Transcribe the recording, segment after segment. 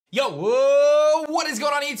Yo, whoa, what is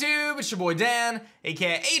going on YouTube? It's your boy Dan,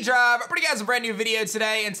 aka aDrive. I bring you guys a brand new video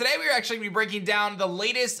today, and today we're actually going to be breaking down the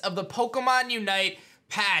latest of the Pokemon Unite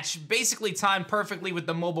patch, basically timed perfectly with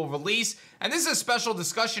the mobile release. And this is a special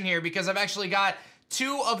discussion here because I've actually got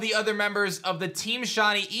two of the other members of the Team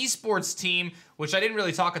Shiny Esports team, which I didn't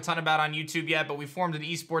really talk a ton about on YouTube yet, but we formed an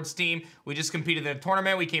esports team. We just competed in a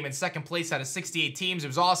tournament. We came in second place out of 68 teams. It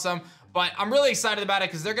was awesome. But I'm really excited about it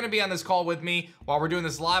because they're going to be on this call with me while we're doing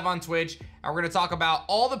this live on Twitch. And we're going to talk about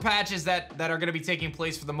all the patches that are going to be taking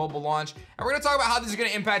place for the mobile launch. And we're going to talk about how this is going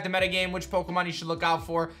to impact the metagame, which Pokemon you should look out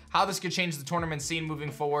for, how this could change the tournament scene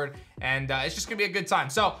moving forward. And it's just going to be a good time.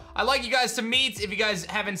 So I'd like you guys to meet, if you guys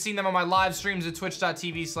haven't seen them on my live streams at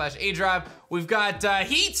twitch.tv/aDrive. We've got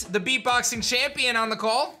Heat, the beatboxing champion, on the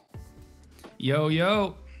call. Yo,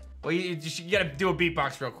 yo. Well, you got to do a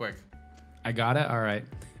beatbox real quick. I got it? All right.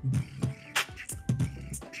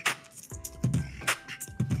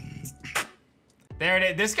 There it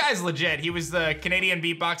is. This guy's legit. He was the Canadian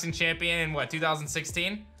beatboxing champion in what,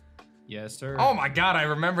 2016? Yes, sir. Oh my God, I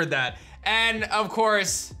remembered that. And of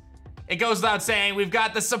course, it goes without saying, we've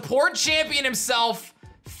got the support champion himself.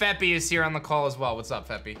 Feppy is here on the call as well. What's up,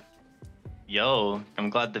 Feppy? Yo, I'm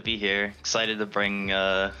glad to be here. Excited to bring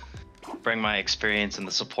my experience in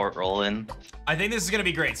the support role in. I think this is gonna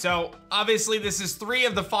be great. So obviously this is 3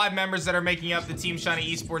 of the 5 members that are making up the Team Shiny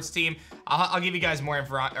Esports team. I'll give you guys more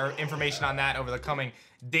information on that over the coming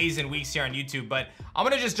days and weeks here on YouTube. But I'm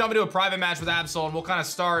gonna just jump into a private match with Absol, and we'll kind of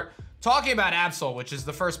start talking about Absol, which is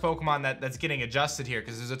the first Pokemon that's getting adjusted here,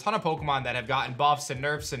 because there's a ton of Pokemon that have gotten buffs and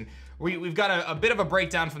nerfs, and we've got a bit of a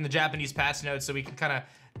breakdown from the Japanese patch notes so we can kind of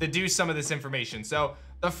deduce some of this information. So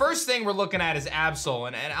the first thing we're looking at is Absol,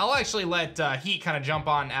 and I'll actually let Heat kind of jump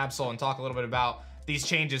on Absol and talk a little bit about these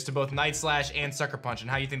changes to both Night Slash and Sucker Punch and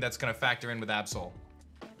how you think that's going to factor in with Absol.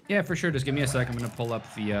 Yeah, for sure. Just give me a sec. I'm going to pull up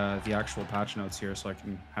the actual patch notes here so I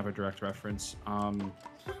can have a direct reference.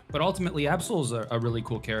 But ultimately, Absol's a really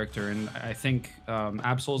cool character, and I think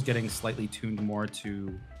Absol's getting slightly tuned more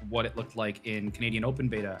to what it looked like in Canadian Open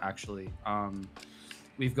Beta, actually.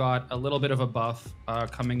 We've got a little bit of a buff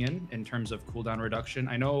coming in terms of cooldown reduction.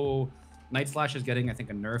 I know Night Slash is getting, I think,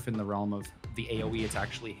 a nerf in the realm of the AoE it's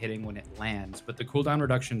actually hitting when it lands, but the cooldown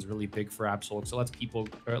reduction is really big for Absol, so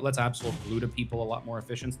it lets Absol glue to people a lot more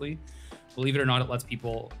efficiently. Believe it or not, it lets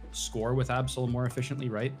people score with Absol more efficiently,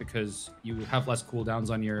 right? Because you have less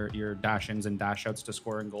cooldowns on your dash-ins and dash-outs to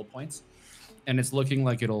score in gold points. And it's looking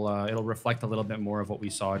like it'll reflect a little bit more of what we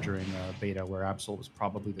saw during beta, where Absol was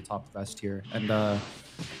probably the top best here. And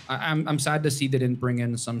I'm sad to see they didn't bring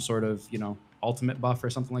in some sort of, ultimate buff or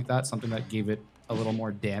something like that, something that gave it a little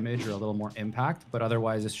more damage or a little more impact. But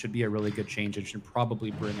otherwise, this should be a really good change. It should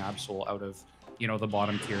probably bring Absol out of, the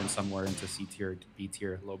bottom tier and somewhere into C tier, B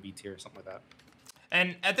tier, low B tier, something like that.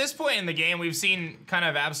 And at this point in the game, we've seen kind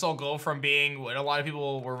of Absol go from being what a lot of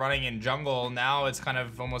people were running in jungle. Now it's kind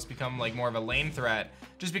of almost become like more of a lane threat,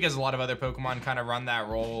 just because a lot of other Pokemon kind of run that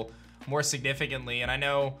role more significantly. And I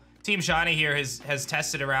know Team Shiny here has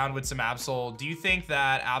tested around with some Absol. Do you think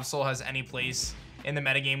that Absol has any place in the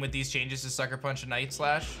metagame with these changes to Sucker Punch and Night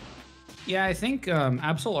Slash? Yeah, I think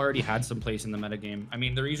Absol already had some place in the metagame. I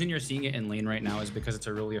mean, the reason you're seeing it in lane right now is because it's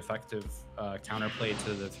a really effective counterplay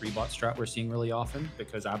to the 3-bot strat we're seeing really often,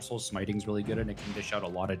 because Absol's smiting is really good and it can dish out a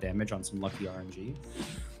lot of damage on some lucky RNG.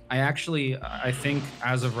 I think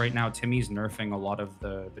as of right now, Timmy's nerfing a lot of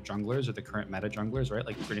the junglers, or the current meta junglers, right?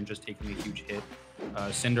 Like Greninja's taking a huge hit.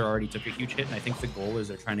 Cinder already took a huge hit, and I think the goal is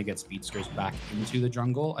they're trying to get Speedsters back into the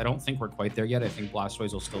jungle. I don't think we're quite there yet. I think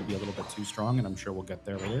Blastoise will still be a little bit too strong, and I'm sure we'll get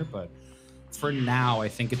there later, but for now, I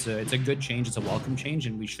think it's a good change. It's a welcome change,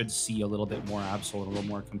 and we should see a little bit more Absol and a little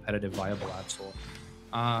more competitive, viable Absol.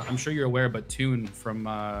 I'm sure you're aware, but Toon from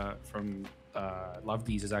Love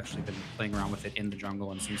These has actually been playing around with it in the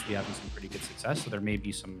jungle and seems to be having some pretty good success. So there may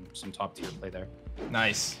be some top tier play there.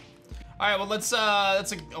 Nice. All right, well, that's a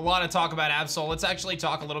lot of talk about Absol. Let's actually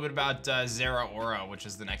talk a little bit about Zeraora, which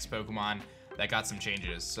is the next Pokemon that got some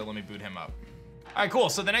changes. So let me boot him up. All right, cool.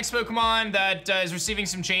 So the next Pokemon that is receiving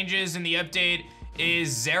some changes in the update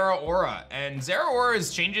is Zeraora. And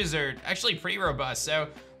Zeraora's changes are actually pretty robust. So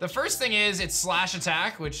the first thing is its slash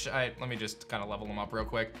attack, which let me just kind of level them up real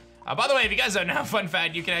quick. By the way, if you guys don't know, fun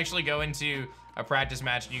fact, you can actually go into a practice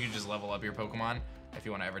match and you can just level up your Pokemon if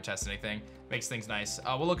you want to ever test anything. Makes things nice.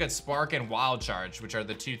 We'll look at Spark and Wild Charge, which are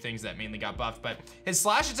the 2 things that mainly got buffed, but his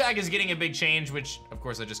slash attack is getting a big change, which of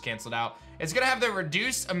course I just canceled out. It's gonna have the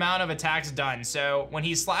reduced amount of attacks done. So when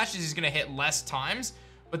he slashes, he's gonna hit less times,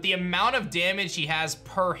 but the amount of damage he has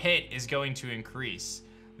per hit is going to increase.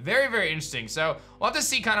 Very, very interesting. So we'll have to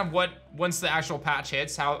see kind of once the actual patch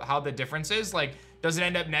hits, how the difference is. Like, Does it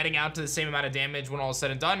end up netting out to the same amount of damage when all is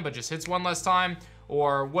said and done, but just hits one less time?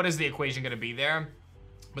 Or what is the equation gonna be there?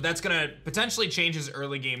 But that's gonna potentially change his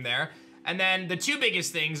early game there. And then the two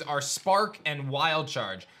biggest things are Spark and Wild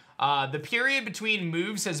Charge. The period between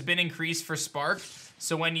moves has been increased for Spark.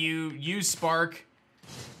 So when you use Spark,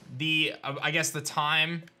 I guess the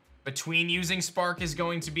time between using Spark is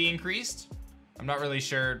going to be increased. I'm not really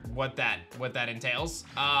sure what that entails.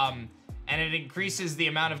 And it increases the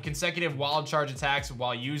amount of consecutive Wild Charge attacks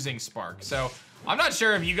while using Spark. So I'm not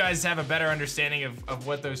sure if you guys have a better understanding of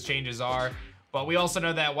what those changes are, but we also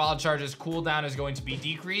know that Wild Charge's cooldown is going to be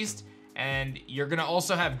decreased, and you're gonna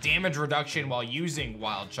also have damage reduction while using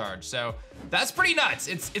Wild Charge. So that's pretty nuts.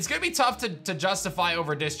 It's gonna be tough to justify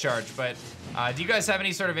over Discharge, but do you guys have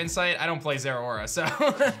any sort of insight? I don't play Zeraora, so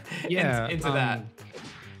yeah, into that.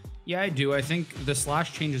 Yeah, I do. I think the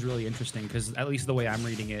slash change is really interesting because at least the way I'm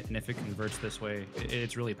reading it, and if it converts this way,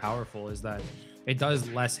 it's really powerful, is that it does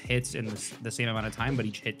less hits in the same amount of time, but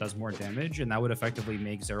each hit does more damage, and that would effectively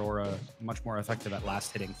make Zeraora much more effective at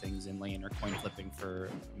last hitting things in lane or coin flipping for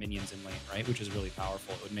minions in lane, right? Which is really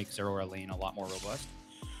powerful. It would make Zeraora lane a lot more robust.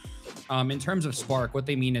 In terms of Spark, what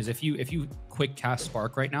they mean is if you quick cast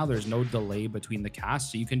Spark right now, there's no delay between the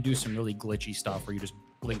casts, so you can do some really glitchy stuff where you just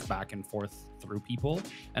blink back and forth through people,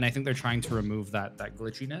 and I think they're trying to remove that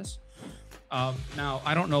glitchiness. Now,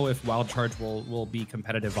 I don't know if Wild Charge will be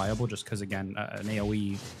competitive viable, just because again, an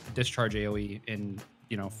AoE discharge AoE in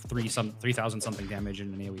 3,000 something damage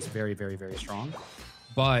in an AoE is very, very, very strong.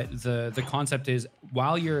 But the concept is,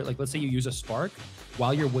 while you're like, let's say you use a Spark,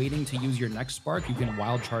 while you're waiting to use your next Spark, you can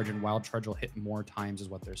Wild Charge, and Wild Charge will hit more times, is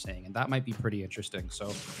what they're saying, and that might be pretty interesting.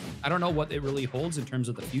 So I don't know what it really holds in terms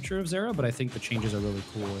of the future of Zera, but I think the changes are really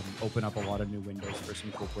cool and open up a lot of new windows for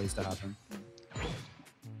some cool plays to happen.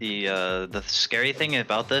 The scary thing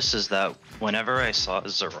about this is that whenever I saw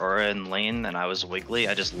Zeraora in lane and I was Wiggly,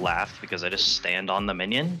 I just laughed because I just stand on the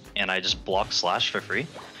minion and I just block Slash for free.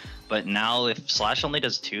 But now if Slash only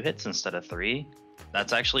does 2 hits instead of 3,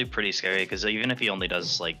 that's actually pretty scary, because even if he only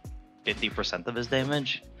does like 50% of his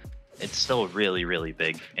damage, it's still really, really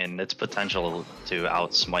big, and its potential to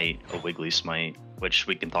outsmite a Wiggly smite, which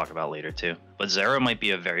we can talk about later too. But Zera might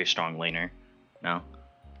be a very strong laner now.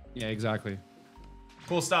 Yeah, exactly.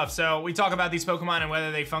 Cool stuff. So we talk about these Pokemon and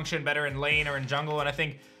whether they function better in lane or in jungle, and I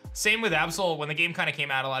think same with Absol. When the game kind of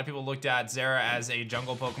came out, a lot of people looked at Zera as a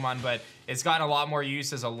jungle Pokemon, but it's gotten a lot more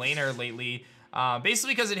use as a laner lately.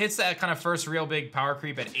 Basically because it hits that kind of first real big power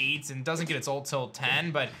creep at 8 and doesn't get its ult till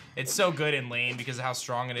 10, but it's so good in lane because of how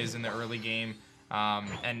strong it is in the early game.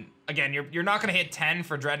 And again, you're not going to hit 10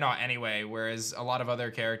 for Dreadnought anyway, whereas a lot of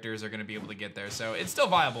other characters are going to be able to get there. So it's still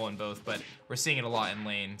viable in both, but we're seeing it a lot in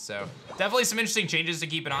lane. So definitely some interesting changes to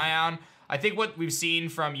keep an eye on. I think what we've seen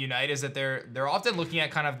from Unite is that they're often looking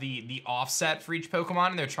at kind of the offset for each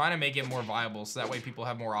Pokemon, and they're trying to make it more viable so that way people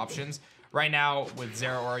have more options. Right now with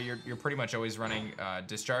Zeraora, you're pretty much always running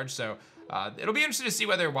Discharge, so it'll be interesting to see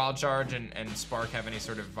whether Wild Charge and Spark have any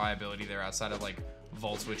sort of viability there outside of like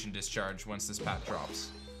Volt Switch and Discharge once this path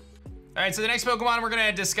drops. All right, so the next Pokemon we're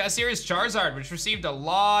gonna discuss here is Charizard, which received a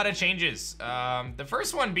lot of changes. The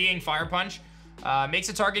first one being Fire Punch. Makes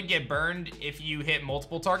a target get burned if you hit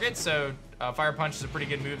multiple targets, so Fire Punch is a pretty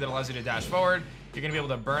good move that allows you to dash forward. You're gonna be able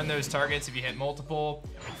to burn those targets if you hit multiple.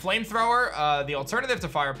 Flamethrower, the alternative to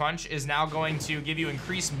Fire Punch, is now going to give you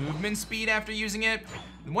increased movement speed after using it.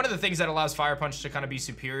 One of the things that allows Fire Punch to kind of be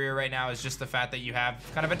superior right now is just the fact that you have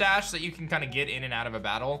kind of a dash that you can kind of get in and out of a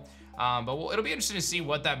battle. But it'll be interesting to see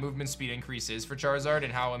what that movement speed increase is for Charizard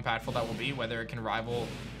and how impactful that will be, whether it can rival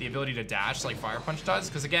the ability to dash like Fire Punch does.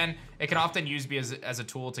 Because again, it can often be as a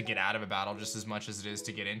tool to get out of a battle just as much as it is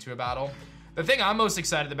to get into a battle. The thing I'm most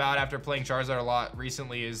excited about after playing Charizard a lot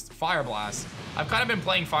recently is Fire Blast. I've kind of been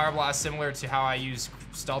playing Fire Blast similar to how I use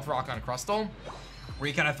Stealth Rock on Crustle, where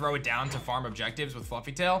you kind of throw it down to farm objectives with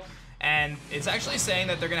Fluffy Tail. And it's actually saying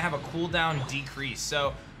that they're gonna have a cooldown decrease.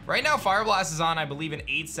 So right now, Fire Blast is on, I believe, an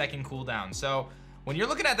 8-second cooldown. So when you're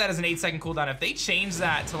looking at that as an 8-second cooldown, if they change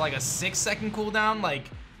that to like a 6-second cooldown, like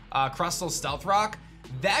Crustal's Stealth Rock,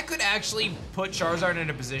 that could actually put Charizard in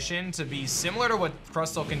a position to be similar to what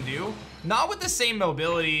Crustle can do. Not with the same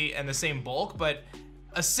mobility and the same bulk, but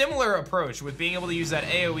a similar approach with being able to use that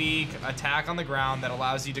AoE attack on the ground that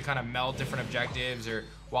allows you to kind of melt different objectives or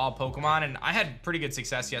wild Pokemon. And I had pretty good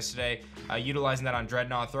success yesterday utilizing that on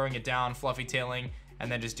Dreadnought, throwing it down, Fluffy Tailing,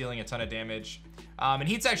 and then just dealing a ton of damage. And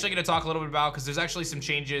Heat's actually going to talk a little bit about, because there's actually some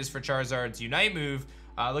changes for Charizard's Unite move.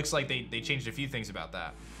 Looks like they changed a few things about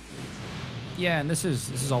that. Yeah, and this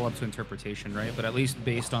is all up to interpretation, right? But at least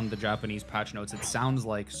based on the Japanese patch notes, it sounds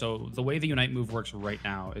like, so the way the Unite move works right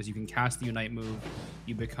now is you can cast the Unite move,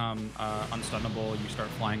 you become unstunnable, you start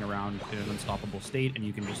flying around in an unstoppable state, and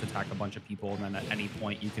you can just attack a bunch of people, and then at any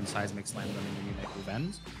point you can seismic slam them and your Unite move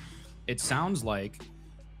ends. It sounds like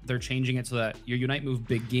they're changing it so that your Unite move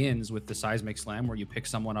begins with the seismic slam, where you pick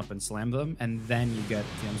someone up and slam them, and then you get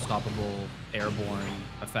the unstoppable airborne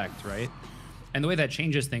effect, right? And the way that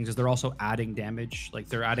changes things is they're also adding damage, like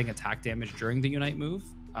they're adding attack damage during the Unite move,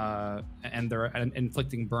 and they're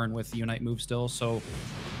inflicting burn with the Unite move still. So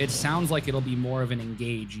it sounds like it'll be more of an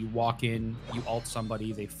engage. You walk in, you ult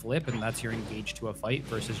somebody, they flip, and that's your engage to a fight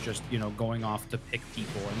versus just, you know, going off to pick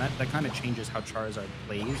people. And that kind of changes how Charizard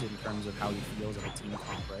plays in terms of how he feels in a team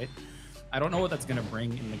comp, right? I don't know what that's going to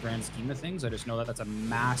bring in the grand scheme of things. I just know that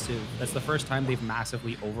that's the first time they've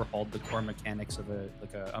massively overhauled the core mechanics of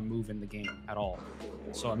a move in the game at all.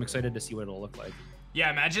 So I'm excited to see what it'll look like. Yeah,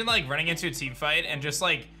 imagine like running into a team fight and just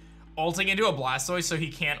like ulting into a Blastoise so he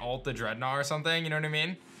can't ult the Dreadnought or something, you know what I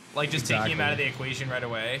mean? Like just taking him out of the equation right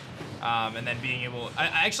away, and then being able,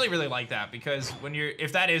 I actually really like that, because when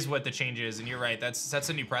if that is what the change is, and you're right, that's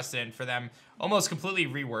a new precedent for them, almost completely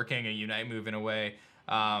reworking a Unite move in a way.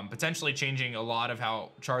 Potentially changing a lot of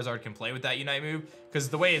how Charizard can play with that Unite move, because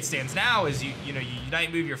the way it stands now is you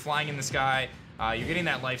Unite move, you're flying in the sky, you're getting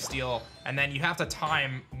that life steal, and then you have to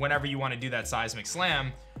time whenever you want to do that seismic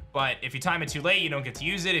slam. But if you time it too late, you don't get to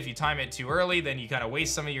use it. If you time it too early, then you kind of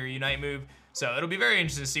waste some of your Unite move. So it'll be very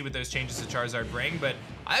interesting to see what those changes to Charizard bring. But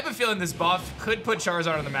I have a feeling this buff could put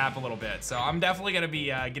Charizard on the map a little bit. So I'm definitely going to be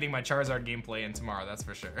getting my Charizard gameplay in tomorrow. That's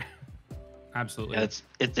for sure. Absolutely. Yeah,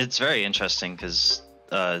 it's very interesting because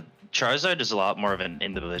Charizard is a lot more of an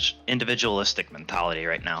individualistic mentality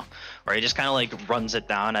right now, where he just kind of like runs it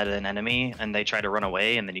down at an enemy and they try to run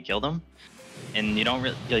away and then you kill them. And you don't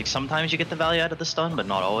really, like, sometimes you get the value out of the stun, but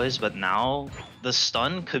not always. But now the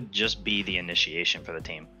stun could just be the initiation for the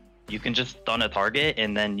team. You can just stun a target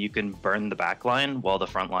and then you can burn the backline while the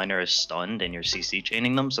frontliner is stunned and you're CC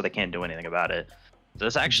chaining them so they can't do anything about it. So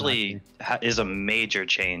this actually is a major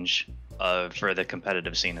change for the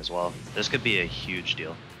competitive scene as well. This could be a huge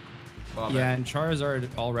deal. Yeah, and Charizard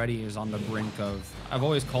already is on the brink of, I've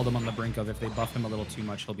always called him on the brink of, if they buff him a little too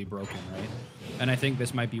much, he'll be broken, right? And I think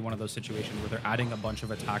this might be one of those situations where they're adding a bunch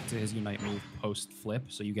of attack to his Unite move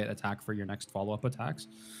post-flip, so you get attack for your next follow-up attacks.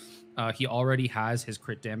 He already has his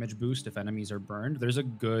crit damage boost if enemies are burned. There's a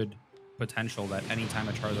good potential that anytime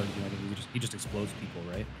a Charizard is United, he just explodes people,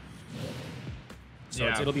 right? So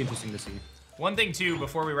yeah. It'll be interesting to see. One thing too,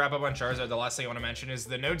 before we wrap up on Charizard, the last thing I want to mention is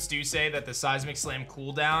the notes do say that the Seismic Slam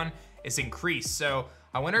cooldown is increased. So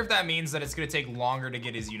I wonder if that means that it's going to take longer to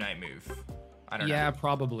get his Unite move. I don't know. Yeah,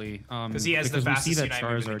 probably. Because he has the fastest Unite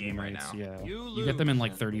move in the game right now. Yeah, you get them in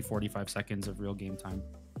like 30-45 seconds of real game time.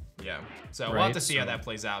 Yeah, so we'll have to see how that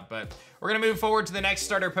plays out. But we're going to move forward to the next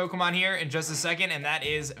starter Pokemon here in just a second, and that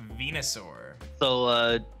is Venusaur.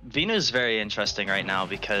 So Venu's very interesting right now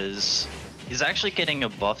because he's actually getting a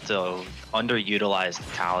buff to underutilized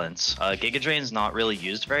talents. Giga Drain's not really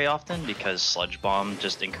used very often because Sludge Bomb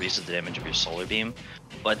just increases the damage of your Solar Beam.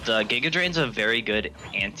 But Giga Drain's a very good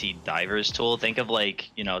anti-divers tool. Think of,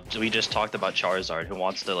 like, you know, we just talked about Charizard who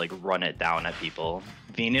wants to like run it down at people.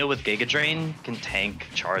 Venu with Giga Drain can tank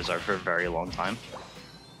Charizard for a very long time.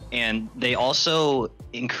 And they also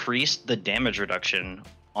increased the damage reduction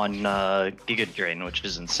on Giga Drain, which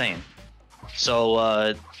is insane.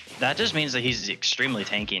 So that just means that he's extremely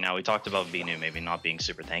tanky now. We talked about Venu maybe not being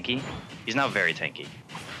super tanky. He's now very tanky,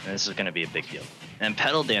 and this is going to be a big deal. And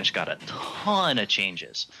Petal Dance got a ton of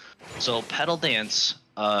changes. So Petal Dance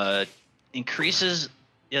increases,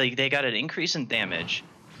 like, they got an increase in damage.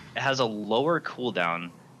 It has a lower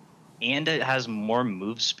cooldown, and it has more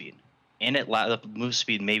move speed. And the move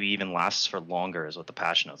speed maybe even lasts for longer, is what the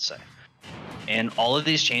patch notes say. And all of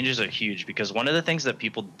these changes are huge because one of the things that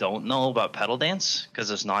people don't know about Petal Dance,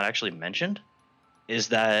 because it's not actually mentioned, is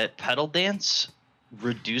that Petal Dance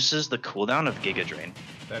reduces the cooldown of Giga Drain.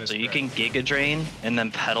 That is so correct. You can Giga Drain and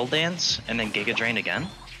then Petal Dance and then Giga Drain again.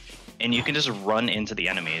 And you can just run into the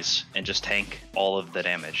enemies and just tank all of the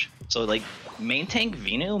damage. So like main tank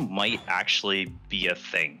Venu might actually be a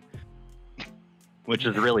thing, which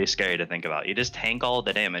is really scary to think about. You just tank all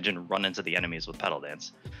the damage and run into the enemies with Petal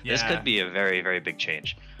Dance. Yeah. This could be a very, very big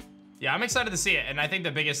change. Yeah, I'm excited to see it. And I think the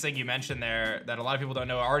biggest thing you mentioned there that a lot of people don't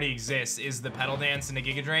know already exists is the Petal Dance and the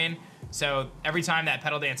Giga Drain. So every time that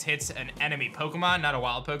Petal Dance hits an enemy Pokemon, not a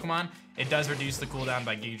wild Pokemon, it does reduce the cooldown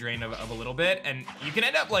by Giga Drain of a little bit. And you can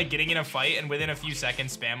end up like getting in a fight and within a few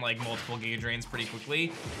seconds spam like multiple Giga Drains pretty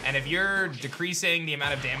quickly. And if you're decreasing the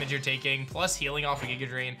amount of damage you're taking, plus healing off a Giga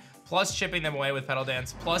Drain, plus chipping them away with Petal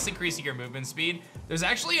Dance, plus increasing your movement speed, there's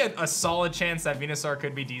actually a solid chance that Venusaur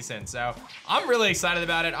could be decent. So I'm really excited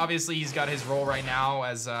about it. Obviously, he's got his role right now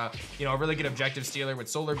as you know, a really good objective stealer with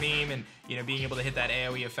Solar Beam and, you know, being able to hit that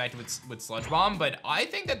AoE effect with Sludge Bomb. But I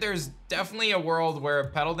think that there's definitely a world where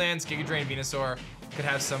Petal Dance, Giga Drain, Venusaur could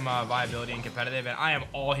have some viability and competitive, and I am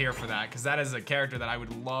all here for that because that is a character that I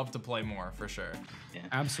would love to play more for sure. Yeah.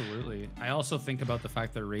 Absolutely. I also think about the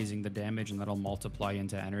fact they're raising the damage and that'll multiply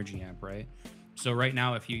into Energy Amp, right? So right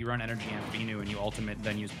now, if you run Energy Amp Venu and you ultimate,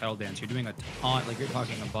 then use Petal Dance, you're doing a ton, like you're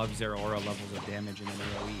talking above Zero Aura levels of damage in an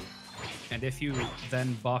AoE. And if you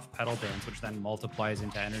then buff Petal Dance, which then multiplies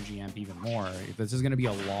into Energy Amp even more, this is going to be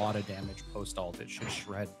a lot of damage post-ult. It should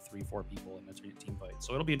shred 3-4 people in a team fight.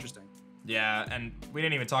 So it'll be interesting. Yeah, and we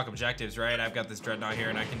didn't even talk objectives, right? I've got this Dreadnought here,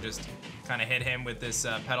 and I can just kind of hit him with this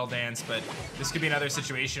Petal Dance, but this could be another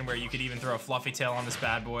situation where you could even throw a Fluffy Tail on this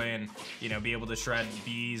bad boy and, you know, be able to shred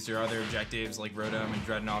bees or other objectives like Rotom and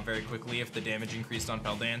Dreadnought very quickly if the damage increased on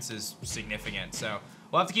Petal Dance is significant. So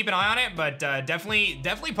we'll have to keep an eye on it, but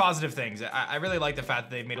definitely positive things. I really like the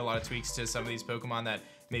fact that they've made a lot of tweaks to some of these Pokemon that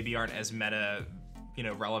maybe aren't as meta, you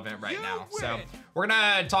know, relevant right now. So we're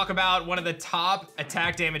gonna talk about one of the top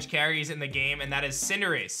attack damage carries in the game, and that is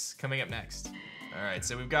Cinderace coming up next. All right,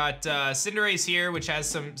 so we've got Cinderace here, which has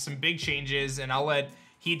some big changes, and I'll let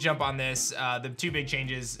Heat jump on this. The two big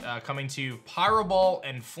changes coming to Pyro Ball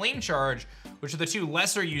and Flame Charge, which are the two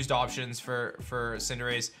lesser used options for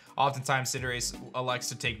Cinderace. Oftentimes Cinderace elects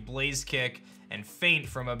to take Blaze Kick and Feint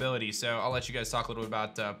from ability. So I'll let you guys talk a little bit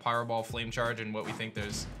about Pyro Ball, Flame Charge, and what we think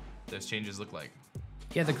those changes look like.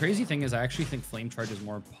 Yeah, the crazy thing is I actually think Flame Charge is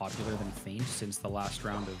more popular than Feint since the last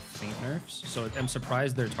round of Feint nerfs. So I'm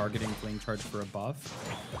surprised they're targeting Flame Charge for a buff.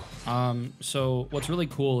 So what's really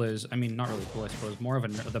cool is, I mean, not really cool, I suppose, more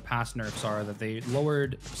of the past nerfs are that they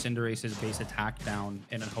lowered Cinderace's base attack down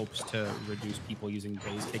in hopes to reduce people using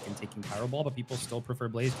Blaze Kick and taking Pyro Ball, but people still prefer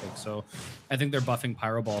Blaze Kick. So I think they're buffing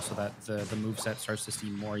Pyro Ball so that the moveset starts to see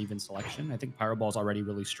more even selection. I think Pyro Ball is already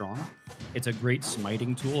really strong. It's a great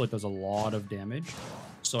smiting tool. It does a lot of damage.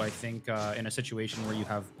 So I think in a situation where you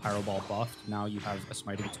have Pyro Ball buffed, now you have a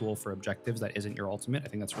smiting tool for objectives that isn't your ultimate. I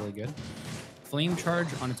think that's really good. Flame Charge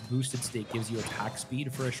on its boosted state gives you attack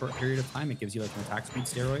speed for a short period of time. It gives you like an attack speed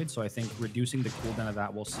steroid. So I think reducing the cooldown of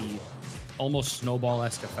that will see almost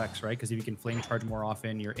snowball-esque effects, right? Because if you can Flame Charge more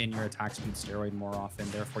often, you're in your attack speed steroid more often.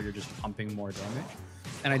 Therefore, you're just pumping more damage.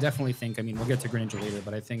 And I definitely think, I mean, we'll get to Greninja later,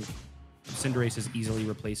 but I think Cinderace is easily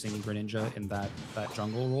replacing Greninja in that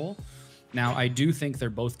jungle role. Now, I do think they're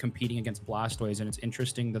both competing against Blastoise, and it's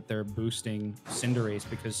interesting that they're boosting Cinderace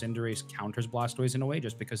because Cinderace counters Blastoise in a way,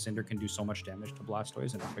 just because Cinder can do so much damage to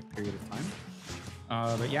Blastoise in a quick period of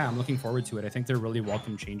time. But yeah, I'm looking forward to it. I think they're really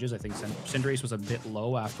welcome changes. I think Cinderace was a bit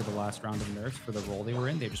low after the last round of nerfs for the role they were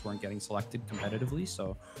in. They just weren't getting selected competitively,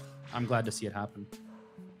 so I'm glad to see it happen.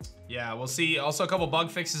 Yeah, we'll see also a couple bug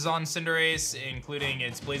fixes on Cinderace, including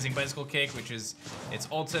its Blazing Bicycle Kick, which is its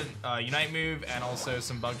ultimate Unite move, and also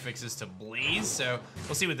some bug fixes to Blaze. So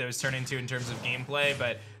we'll see what those turn into in terms of gameplay.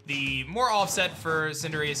 But the more offset for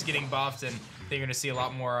Cinderace getting buffed, and they're going to see a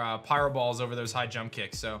lot more Pyro Balls over those high jump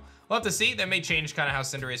kicks. So we'll have to see. That may change kind of how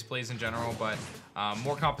Cinderace plays in general, but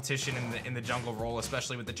more competition in the jungle role,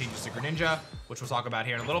 especially with the changes to Greninja, which we'll talk about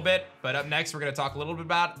here in a little bit. But up next, we're going to talk a little bit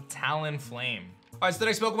about Talonflame. All right, so the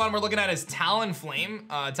next Pokemon we're looking at is Talonflame.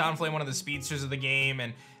 Talonflame, one of the speedsters of the game,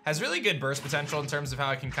 and has really good burst potential in terms of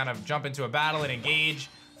how it can kind of jump into a battle and engage.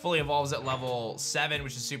 Fully evolves at level 7,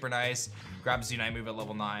 which is super nice. Grabs Unite move at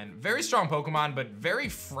level 9. Very strong Pokemon, but very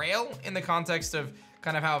frail in the context of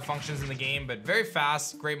kind of how it functions in the game, but very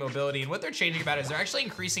fast, great mobility. And what they're changing about it is they're actually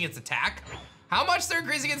increasing its attack. How much they're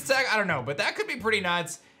increasing its attack, I don't know, but that could be pretty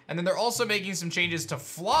nuts. And then they're also making some changes to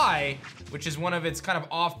Fly, which is one of its kind of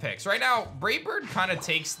off picks. Right now, Brave Bird kind of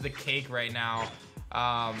takes the cake right now.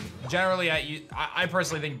 Generally, I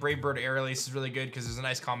personally think Brave Bird Aerial Ace is really good because there's a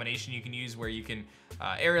nice combination you can use where you can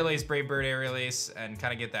Aerial Ace, Brave Bird Aerial Ace, and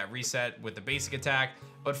kind of get that reset with the basic attack.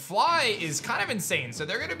 But Fly is kind of insane. So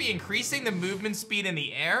they're going to be increasing the movement speed in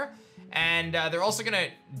the air, and they're also going to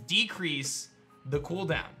decrease the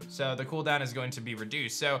cooldown. So the cooldown is going to be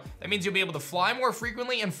reduced. So that means you'll be able to fly more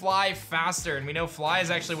frequently and fly faster. And we know Fly is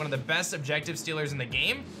actually one of the best objective stealers in the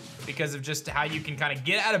game because of just how you can kind of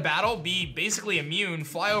get out of battle, be basically immune,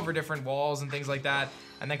 fly over different walls and things like that,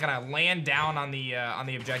 and then kind of land down on the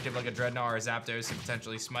objective like a Dreadnought or a Zapdos and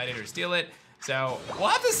potentially smite it or steal it. So we'll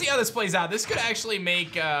have to see how this plays out. This could actually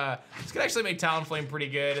make Talonflame pretty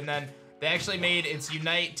good. And then they actually made its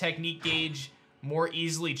Unite technique gauge more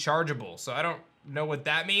easily chargeable. So I don't know what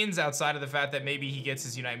that means outside of the fact that maybe he gets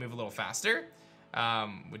his Unite move a little faster.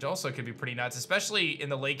 which also could be pretty nuts, especially in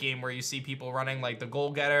the late game where you see people running like the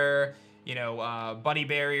goal getter, you know, buddy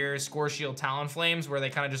barrier, score shield, Talonflames, where they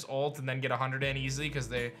kind of just ult and then get 100 in easily because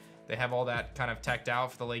they have all that kind of teched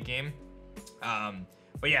out for the late game.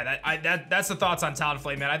 But yeah, that's the thoughts on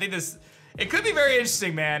Talonflame, man. I think it could be very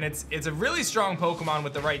interesting, man. It's a really strong Pokemon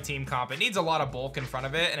with the right team comp. It needs a lot of bulk in front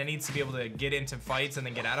of it, and it needs to be able to get into fights and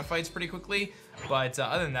then get out of fights pretty quickly. But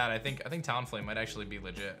other than that, I think Talonflame might actually be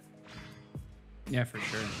legit. Yeah, for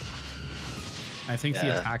sure. I think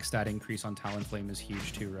the attack stat increase on Talonflame is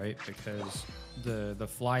huge too, right? Because the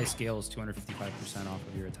fly scales 255% off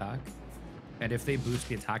of your attack. And if they boost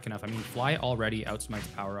the attack enough, I mean, Fly already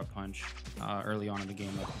outsmites Power Up Punch early on in the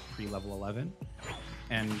game, like pre-level 11.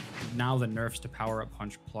 And now the nerfs to Power Up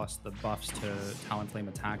Punch plus the buffs to Talonflame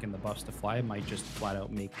attack and the buffs to Fly might just flat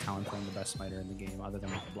out make Talonflame the best smiter in the game, other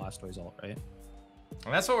than with the Blastoise ult, right?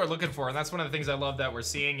 And that's what we're looking for, and that's one of the things I love that we're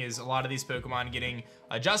seeing is a lot of these Pokemon getting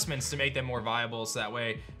adjustments to make them more viable, so that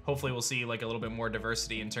way, hopefully we'll see like a little bit more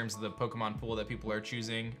diversity in terms of the Pokemon pool that people are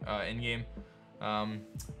choosing in-game.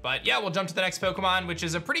 But yeah, we'll jump to the next Pokemon, which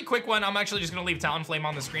is a pretty quick one. I'm actually just gonna leave Talonflame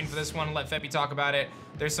on the screen for this one and let Feppy talk about it.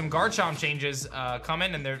 There's some Garchomp changes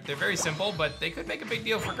coming, and they're very simple, but they could make a big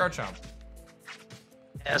deal for Garchomp.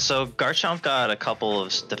 Yeah, so Garchomp got a couple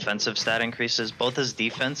of defensive stat increases. Both his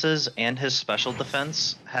defenses and his special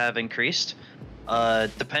defense have increased.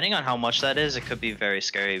 Depending on how much that is, it could be very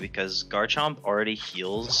scary because Garchomp already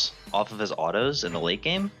heals off of his autos in the late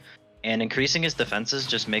game, and increasing his defenses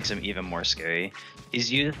just makes him even more scary.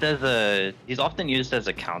 He's often used as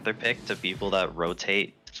a counter pick to people that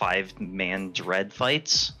rotate 5-man dread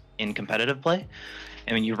fights in competitive play.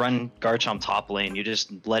 And when you run Garchomp top lane, you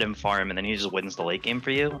just let him farm, and then he just wins the late game for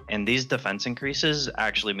you. And these defense increases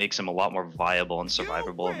actually makes him a lot more viable and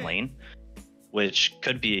survivable in lane, which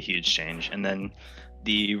could be a huge change. And then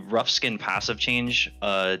the rough skin passive change,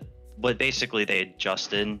 what basically they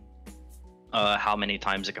adjusted how many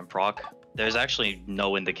times it can proc. There's actually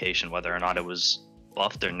no indication whether or not it was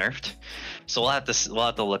buffed or nerfed, so we'll have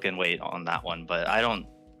to look and wait on that one. But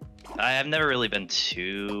I have never really been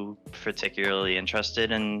too particularly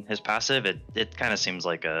interested in his passive. It kind of seems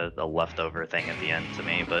like a leftover thing at the end to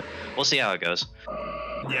me, but we'll see how it goes.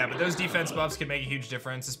 Yeah, but those defense buffs can make a huge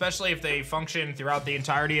difference, especially if they function throughout the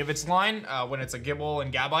entirety of its line, when it's a Gible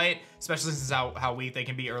and Gabite, especially since how weak they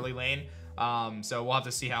can be early lane. So we'll have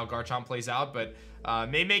to see how Garchomp plays out, but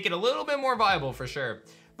may make it a little bit more viable for sure.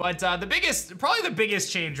 But probably the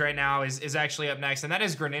biggest change right now is actually up next, and that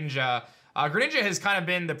is Greninja. Greninja has kind of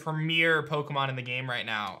been the premier Pokemon in the game right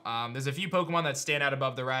now. There's a few Pokemon that stand out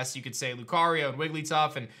above the rest. You could say Lucario and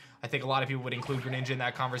Wigglytuff, and I think a lot of people would include Greninja in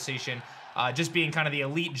that conversation. Just being kind of the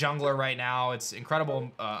elite jungler right now. It's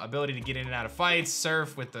incredible ability to get in and out of fights,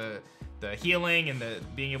 surf with the healing and the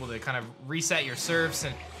being able to kind of reset your surfs.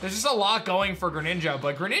 And there's just a lot going for Greninja,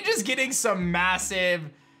 but Greninja's getting some massive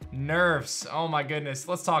nerfs. Oh my goodness,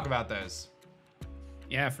 let's talk about those.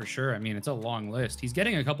 Yeah, for sure. I mean, it's a long list. He's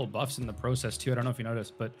getting a couple buffs in the process too. I don't know if you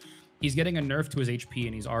noticed, but he's getting a nerf to his HP,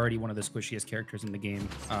 and he's already one of the squishiest characters in the game,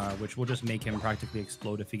 which will just make him practically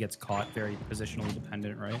explode if he gets caught. Very positionally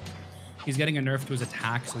dependent, right? He's getting a nerf to his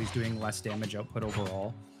attack, so he's doing less damage output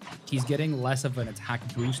overall. He's getting less of an attack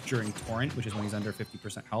boost during Torrent, which is when he's under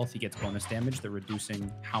 50% health. He gets bonus damage. They're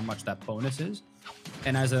reducing how much that bonus is.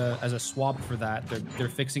 And as a swap for that, they're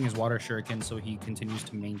fixing his Water Shuriken, so he continues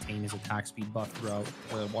to maintain his attack speed buff throughout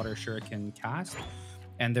the Water Shuriken cast.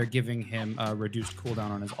 And they're giving him a reduced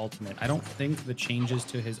cooldown on his ultimate. I don't think the changes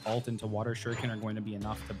to his ult into Water Shuriken are going to be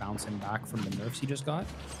enough to bounce him back from the nerfs he just got.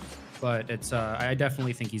 But it's I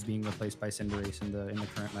definitely think he's being replaced by Cinderace in the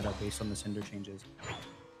current meta based on the Cinder changes.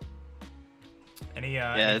 Any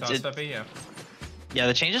thoughts, Feppy? Yeah,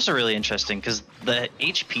 the changes are really interesting because the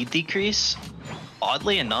HP decrease,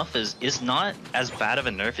 oddly enough, is not as bad of a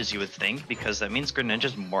nerf as you would think, because that means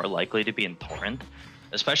Greninja's more likely to be in Torrent,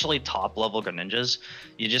 especially top level Greninjas.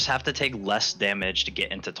 You just have to take less damage to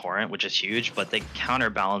get into Torrent, which is huge, but they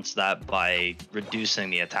counterbalance that by reducing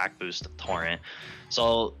the attack boost of Torrent.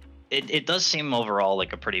 So it does seem overall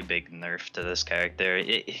like a pretty big nerf to this character.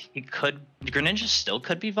 Greninja still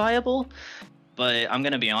could be viable, but I'm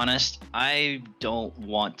gonna be honest, I don't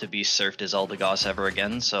want to be surfed as Eldegoss ever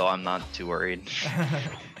again, so I'm not too worried.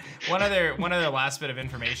 One other last bit of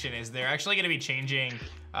information is they're actually gonna be changing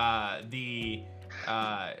the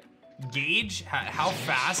gauge, how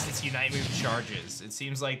fast its Unite move charges. It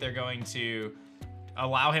seems like they're going to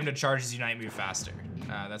allow him to charge his Unite move faster.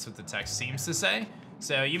 That's what the text seems to say.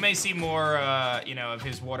 So you may see more, of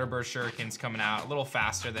his Water Burst Shurikens coming out a little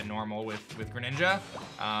faster than normal with Greninja.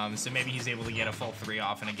 So maybe he's able to get a full 3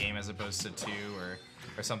 off in a game as opposed to 2, or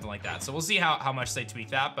or something like that. So we'll see how much they tweak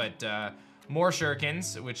that, but more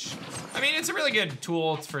shurikens, which, I mean, it's a really good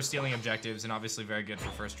tool for stealing objectives and obviously very good for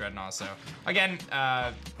first Dreadnought. So again,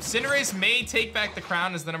 Cinderace may take back the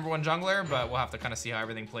crown as the #1 jungler, but we'll have to kind of see how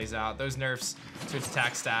everything plays out. Those nerfs to its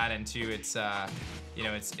attack stat and to its, you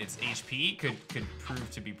know, its HP could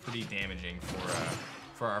prove to be pretty damaging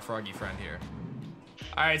for our froggy friend here.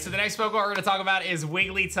 All right, so the next Pokemon we're gonna talk about is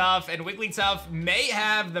Wigglytuff, and Wigglytuff may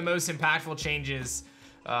have the most impactful changes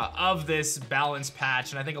of this balance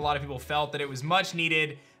patch, and I think a lot of people felt that it was much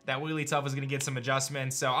needed, that Wigglytuff was gonna get some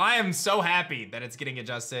adjustments, so I am so happy that it's getting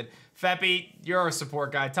adjusted. Feppy, you're our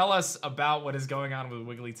support guy. Tell us about what is going on with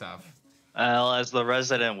Wigglytuff. Well, as the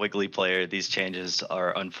resident Wiggly player, these changes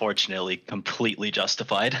are unfortunately completely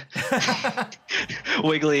justified.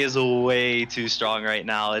 Wiggly is way too strong right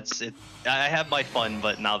now. I have my fun,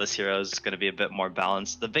 but now this hero is going to be a bit more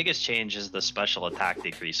balanced. The biggest change is the special attack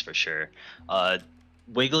decrease for sure.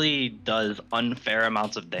 Wiggly does unfair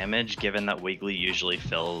amounts of damage given that Wiggly usually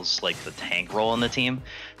fills like the tank role in the team.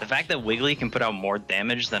 The fact that Wiggly can put out more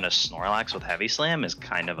damage than a Snorlax with Heavy Slam is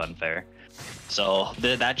kind of unfair. So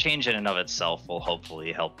that change in and of itself will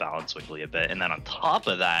hopefully help balance Wiggly a bit. And then on top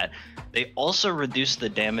of that, they also reduced the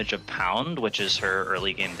damage of Pound, which is her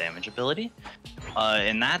early game damage ability.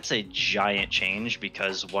 And that's a giant change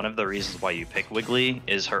because one of the reasons why you pick Wiggly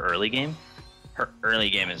is her early game. Her early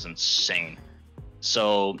game is insane.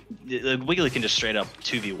 So Wiggly can just straight up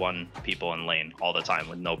 2v1 people in lane all the time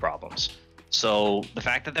with no problems. So the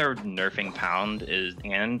fact that they're nerfing Pound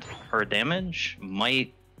and her damage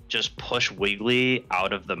might just push Wiggly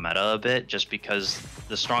out of the meta a bit, just because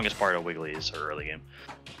the strongest part of Wiggly is her early game.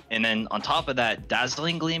 And then on top of that,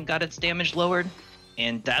 Dazzling Gleam got its damage lowered,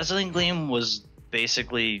 and Dazzling Gleam was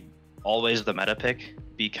basically always the meta pick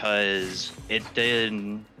because it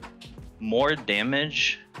did more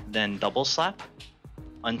damage than Double Slap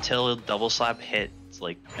until Double Slap hit,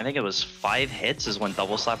 like, I think it was 5 hits is when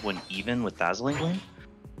Double Slap went even with Dazzling Gleam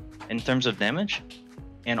in terms of damage.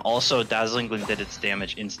 And also Dazzling Gleam did its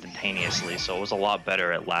damage instantaneously, so it was a lot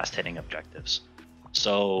better at last hitting objectives.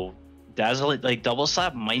 So Double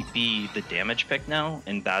Slap might be the damage pick now,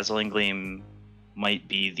 and Dazzling Gleam might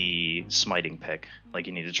be the smiting pick. Like,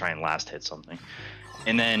 you need to try and last hit something.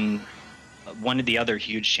 And then one of the other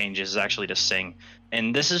huge changes is actually to Sing.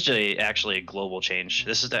 And this is actually a global change.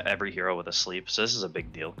 This is to every hero with a sleep, so this is a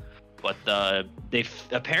big deal. But they've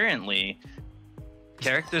apparently,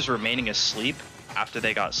 characters remaining asleep after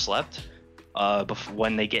they got slept,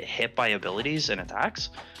 when they get hit by abilities and attacks,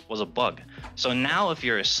 was a bug. So now if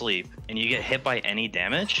you're asleep and you get hit by any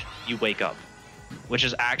damage, you wake up, which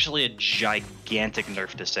is actually a gigantic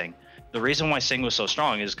nerf to Sing. The reason why Sing was so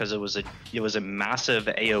strong is because it was a massive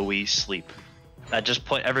AoE sleep that just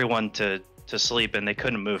put everyone to sleep and they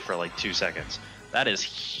couldn't move for like 2 seconds. That is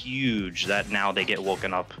huge that now they get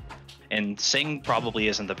woken up, and Sing probably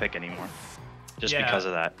isn't the pick anymore. Just because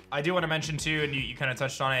of that. I do want to mention too, and you kind of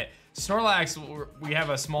touched on it, Snorlax, we have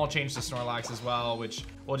a small change to Snorlax as well, which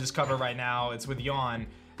we'll just cover right now. It's with Yawn.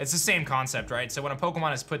 It's the same concept, right? So when a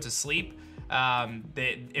Pokemon is put to sleep,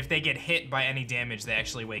 if they get hit by any damage, they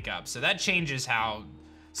actually wake up. So that changes how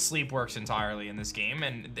sleep works entirely in this game,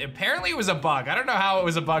 and apparently it was a bug. I don't know how it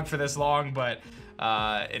was a bug for this long, but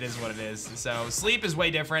it is what it is. So sleep is way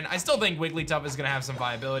different. I still think Wigglytuff is going to have some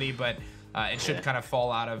viability, but it should kind of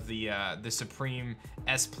fall out of the Supreme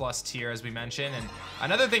S+ tier, as we mentioned. And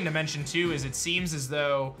another thing to mention too is it seems as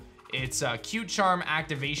though its Cute Charm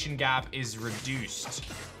activation gap is reduced.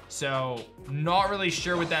 So not really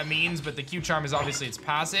sure what that means, but the Cute Charm is obviously its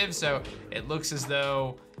passive, so it looks as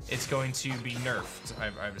though it's going to be nerfed.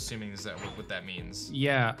 I'm assuming is that what that means.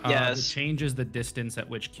 Yeah, yes. It changes the distance at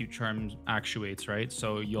which Cute Charm actuates, right?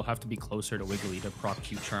 So you'll have to be closer to Wiggly to proc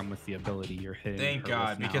Cute Charm with the ability you're hitting. Thank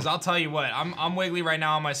God, because I'll tell you what, I'm Wiggly right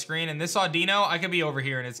now on my screen, and this Audino, I could be over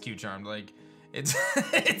here and it's Cute Charmed. Like, it's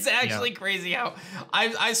it's actually crazy how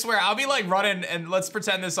I swear I'll be like running, and let's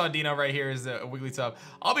pretend this Audino right here is a Wigglytuff.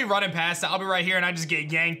 I'll be running past it, I'll be right here, and I just get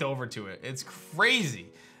yanked over to it. It's crazy.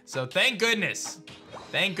 So thank goodness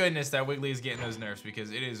that Wiggly is getting those nerfs,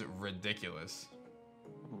 because it is ridiculous.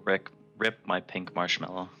 Rip my pink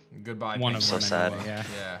marshmallow. Goodbye. One of so them sad. Anyway, yeah.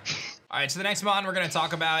 Yeah. All right, so the next mon we're gonna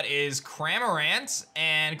talk about is Cramorant,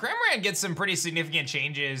 and Cramorant gets some pretty significant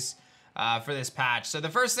changes for this patch. So the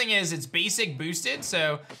first thing is it's basic boosted,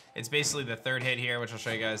 so it's basically the third hit here, which I'll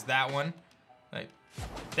show you guys. That one, like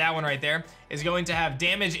that one right there, is going to have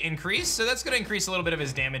damage increase, so that's gonna increase a little bit of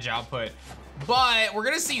his damage output. But we're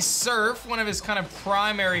gonna see Surf, one of his kind of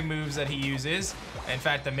primary moves that he uses. In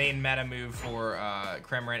fact, the main meta move for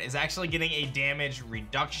Cramorant is actually getting a damage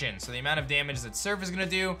reduction. So the amount of damage that Surf is gonna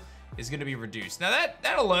do is going to be reduced. Now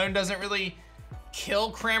that alone doesn't really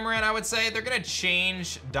kill Cramorant, I would say. They're going to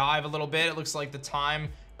change dive a little bit. It looks like the time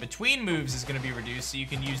between moves is going to be reduced, so you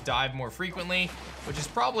can use dive more frequently, which is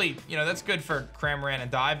probably, you know, that's good for Cramorant and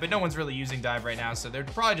dive, but no one's really using dive right now, so they're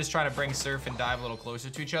probably just trying to bring surf and dive a little closer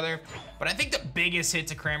to each other. But I think the biggest hit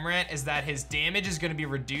to Cramorant is that his damage is going to be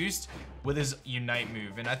reduced with his Unite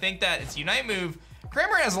move, and I think that its Unite move,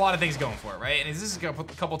 Cramorant has a lot of things going for it, right? And this is a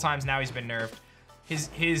couple times now he's been nerfed.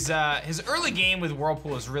 His early game with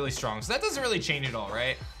Whirlpool is really strong, so that doesn't really change at all,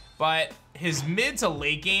 right? But his mid to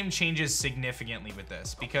late game changes significantly with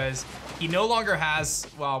this because he no longer has,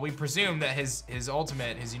 well, we presume that his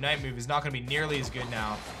ultimate, his Unite move is not going to be nearly as good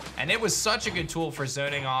now. And it was such a good tool for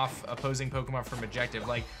zoning off opposing Pokemon from objective.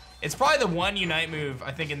 Like, it's probably the one Unite move,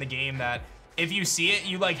 I think, in the game that if you see it,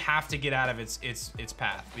 you like have to get out of its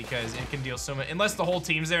path because it can deal so much, unless the whole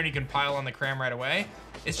team's there and you can pile on the Cram right away.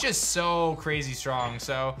 It's just so crazy strong.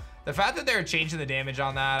 So the fact that they're changing the damage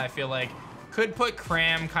on that, I feel like could put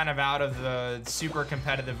Cram kind of out of the super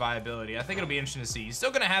competitive viability. I think it'll be interesting to see. He's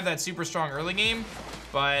still gonna have that super strong early game,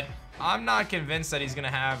 but I'm not convinced that he's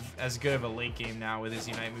gonna have as good of a late game now with his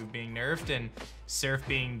Unite move being nerfed and Surf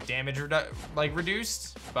being damage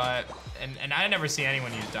reduced. But and I never see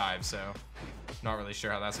anyone use dive, so not really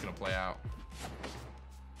sure how that's gonna play out.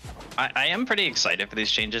 I am pretty excited for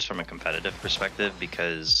these changes from a competitive perspective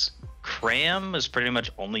because Cram is pretty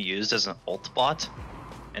much only used as an ult bot.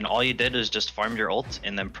 And all you did is just farm your ult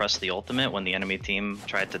and then press the ultimate when the enemy team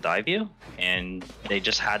tried to dive you. And they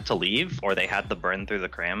just had to leave, or they had to burn through the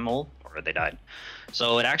Cram ult, or they died.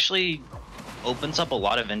 So it actually opens up a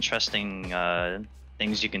lot of interesting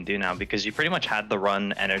things you can do now because you pretty much had to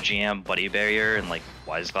run Energy Amp, Buddy Barrier, and like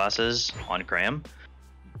Wise Glasses on Cram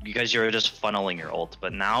because you were just funneling your ult.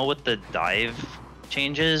 But now with the dive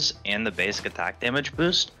changes and the basic attack damage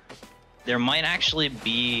boost, there might actually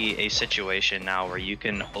be a situation now where you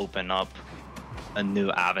can open up a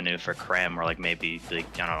new avenue for Cram, or like maybe, like,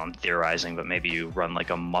 I don't know, I'm theorizing, but maybe you run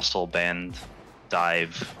like a muscle band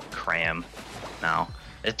dive Cram now.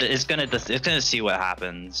 It's gonna see what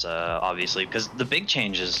happens, obviously, because the big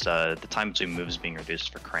change is the time between moves being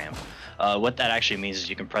reduced for Cram. What that actually means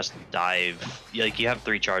is you can press dive, like you have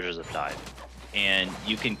 3 charges of dive, and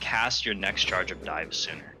you can cast your next charge of dive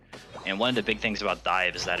sooner. And one of the big things about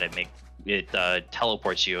dive is that it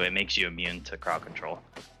teleports you. It makes you immune to crowd control.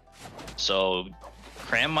 So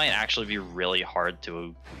Cram might actually be really hard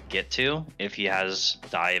to get to if he has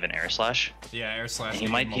dive and air slash. Yeah, air slash. He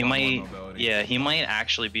might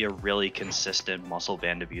actually be a really consistent muscle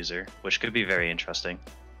band abuser, which could be very interesting.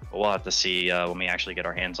 But we'll have to see when we actually get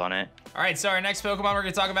our hands on it. All right, so our next Pokemon we're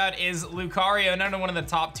gonna talk about is Lucario, another one of the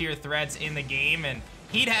top tier threats in the game, and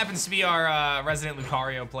Heat happens to be our resident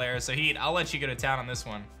Lucario player. So Heat, I'll let you go to town on this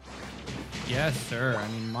one. Yes, sir.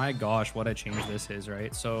 I mean, my gosh, what a change this is,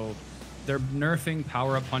 right? So they're nerfing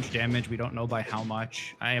power-up punch damage. We don't know by how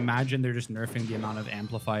much. I imagine they're just nerfing the amount of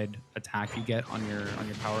amplified attack you get on your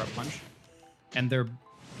power-up punch. And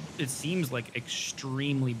it seems like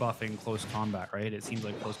extremely buffing close combat, right? It seems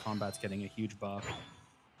like close combat's getting a huge buff.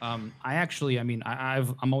 I'm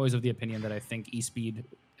always of the opinion that I think E-Speed,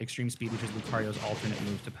 Extreme Speed, which is Lucario's alternate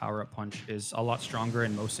move to Power Up Punch, is a lot stronger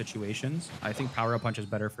in most situations. I think Power Up Punch is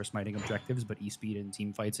better for smiting objectives, but E-Speed in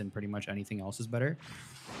team fights and pretty much anything else is better.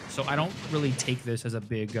 So I don't really take this as a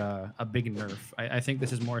big nerf. I think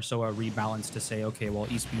this is more so a rebalance to say, okay, well,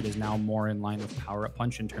 E-Speed is now more in line with Power Up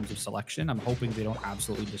Punch in terms of selection. I'm hoping they don't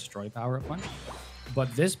absolutely destroy Power Up Punch.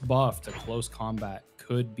 But this buff to close combat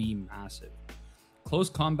could be massive. Close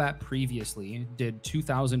combat previously did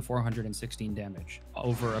 2,416 damage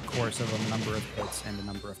over a course of a number of hits and a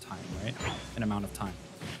number of time, right? An amount of time.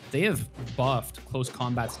 They have buffed close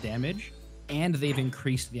combat's damage, and they've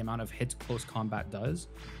increased the amount of hits close combat does,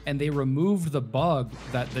 and they removed the bug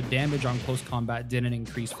that the damage on close combat didn't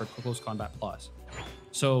increase for close combat plus.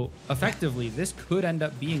 So effectively, this could end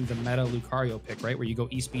up being the meta Lucario pick, right? Where you go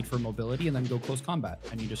E-Speed for mobility and then go close combat,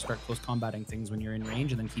 and you just start close combating things when you're in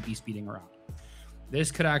range and then keep E-Speeding around. This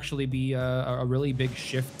could actually be a really big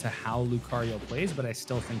shift to how Lucario plays, but I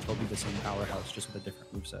still think he'll be the same powerhouse, just with a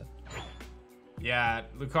different moveset. Yeah,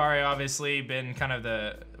 Lucario obviously been kind of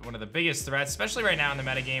one of the biggest threats, especially right now in the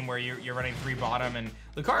metagame where you're running 3 bottom, and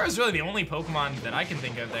Lucario is really the only Pokemon that I can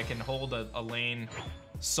think of that can hold a lane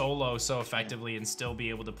solo so effectively and still be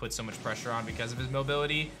able to put so much pressure on because of his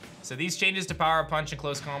mobility. So these changes to Power Punch and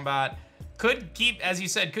Close Combat could keep, as you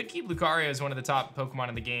said, could keep Lucario as one of the top Pokemon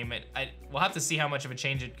in the game. We'll have to see how much of a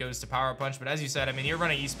change it goes to Power Punch, but as you said, I mean, you're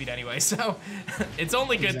running E-Speed anyway, so it's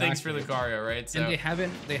only good things for Lucario, right? So. And they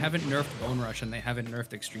haven't nerfed Bone Rush, and they haven't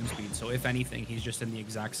nerfed Extreme Speed, so if anything, he's just in the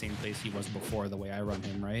exact same place he was before, the way I run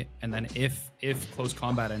him, right? And then if Close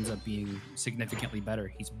Combat ends up being significantly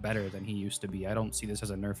better, he's better than he used to be. I don't see this as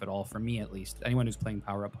a nerf at all, for me at least. Anyone who's playing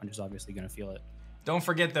Power Up Punch is obviously going to feel it. Don't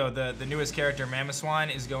forget though, the newest character,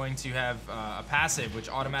 Mamoswine, is going to have a passive which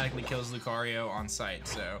automatically kills Lucario on sight.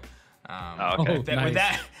 So, okay.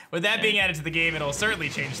 with that being added to the game, it'll certainly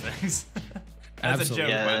change things. That's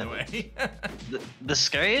Absolutely. a joke, by the way. The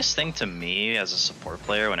scariest thing to me as a support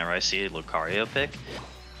player whenever I see a Lucario pick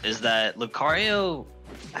is that Lucario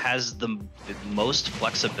has the most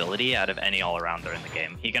flexibility out of any all-arounder in the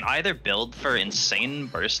game. He can either build for insane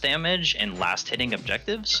burst damage and last-hitting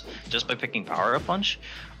objectives just by picking Power Up Punch,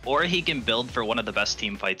 or he can build for one of the best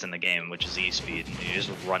team fights in the game, which is E-Speed, and you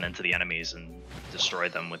just run into the enemies and destroy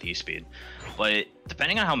them with E-Speed. But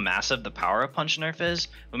depending on how massive the Power Up Punch nerf is,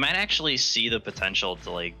 we might actually see the potential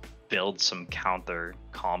to like build some counter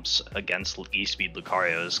comps against E-Speed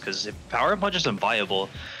Lucarios, because if Power Punch is unviable,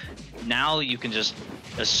 now you can just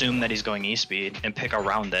assume that he's going E-Speed and pick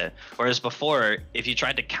around it. Whereas before, if you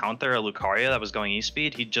tried to counter a Lucario that was going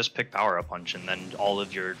E-Speed, he'd just pick Power Punch, and then all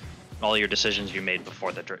your decisions you made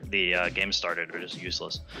before the game started are just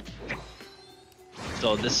useless.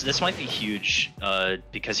 So this might be huge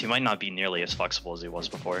because he might not be nearly as flexible as he was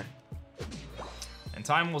before. And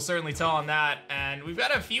time will certainly tell on that. And we've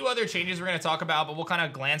got a few other changes we're going to talk about, but we'll kind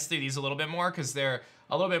of glance through these a little bit more because they're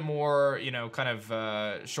a little bit more, you know, kind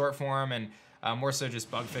of short form and more so just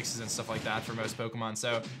bug fixes and stuff like that for most Pokemon.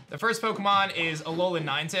 So the first Pokemon is Alolan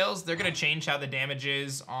Ninetales. They're going to change how the damage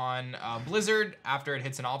is on Blizzard after it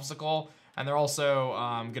hits an obstacle. And they're also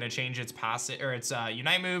going to change its passive or its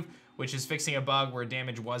Unite move, which is fixing a bug where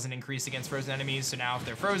damage wasn't increased against frozen enemies. So now if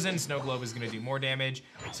they're frozen, Snow Globe is going to do more damage.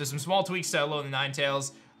 So some small tweaks to Alolan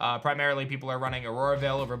Ninetales. Primarily, people are running Aurora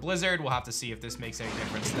Veil over Blizzard. We'll have to see if this makes any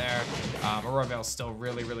difference there. Aurora Veil is still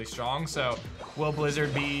really, really strong. So will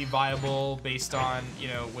Blizzard be viable based on, you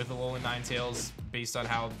know, with Alolan Ninetales, based on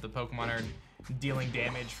how the Pokemon are dealing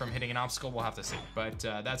damage from hitting an obstacle? We'll have to see. But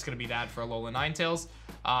that's going to be that for Alolan Ninetales.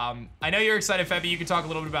 I know you're excited, Feppy. You can talk a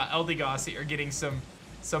little bit about Eldegoss. You're getting some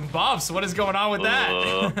buffs. What is going on with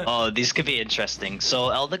that? Oh, these could be interesting. So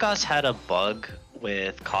Eldegoss had a bug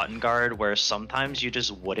with Cotton Guard where sometimes you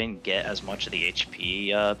just wouldn't get as much of the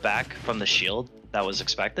HP back from the shield that was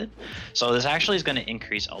expected. So this actually is going to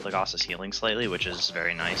increase Eldegoss's healing slightly, which is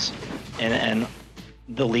very nice. And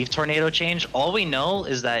the Leaf Tornado change, all we know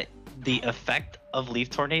is that the effect of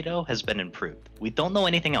Leaf Tornado has been improved. We don't know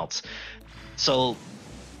anything else. So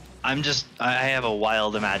I have a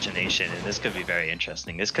wild imagination, and this could be very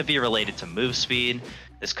interesting. This could be related to move speed.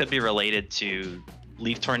 This could be related to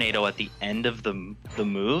Leaf Tornado at the end of the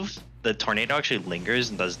move. The tornado actually lingers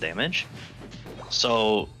and does damage.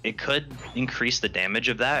 So it could increase the damage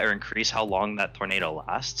of that or increase how long that tornado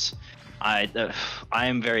lasts. I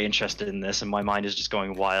am very interested in this, and my mind is just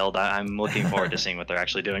going wild. I'm looking forward to seeing what they're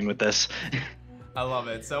actually doing with this. I love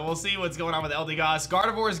it. So we'll see what's going on with Eldegoss.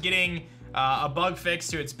 Gardevoir is getting a bug fix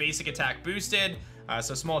to its basic attack boosted.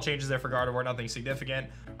 So small changes there for Gardevoir, nothing significant.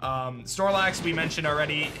 Snorlax, we mentioned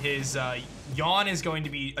already, his yawn is going to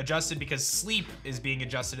be adjusted because sleep is being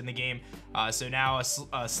adjusted in the game. So now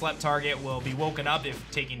a slept target will be woken up if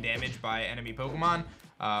taking damage by enemy Pokemon,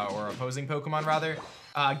 or opposing Pokemon rather.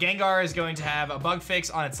 Gengar is going to have a bug fix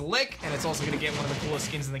on its lick, and it's also going to get one of the coolest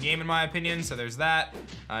skins in the game in my opinion, so there's that.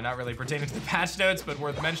 Not really pertaining to the patch notes, but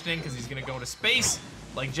worth mentioning because he's going to go into space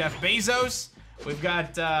like Jeff Bezos. We've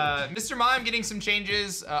got Mr. Mime getting some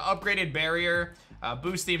changes, upgraded barrier,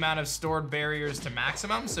 boost the amount of stored barriers to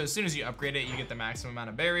maximum. So as soon as you upgrade it, you get the maximum amount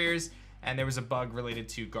of barriers. And there was a bug related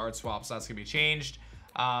to guard swap, so that's gonna be changed.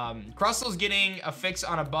 Crustl's getting a fix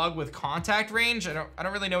on a bug with contact range. I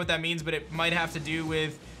don't really know what that means, but it might have to do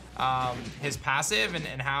with his passive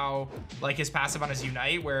and how, like his passive on his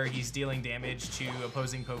Unite, where he's dealing damage to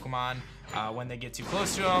opposing Pokemon when they get too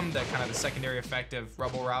close to him. That kind of the secondary effect of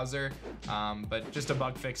Rubble Rouser, but just a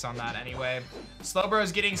bug fix on that anyway. Slowbro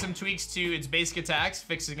is getting some tweaks to its basic attacks,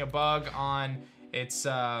 fixing a bug on its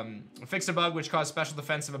fixed a bug which caused special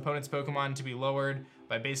defense of opponent's Pokemon to be lowered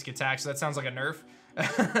by basic attacks. So that sounds like a nerf.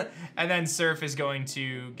 And then Surf is going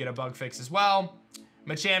to get a bug fix as well.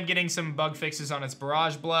 Machamp getting some bug fixes on its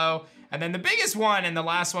Barrage Blow. And then the biggest one, and the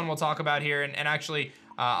last one we'll talk about here, and actually,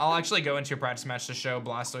 I'll actually go into a practice match to show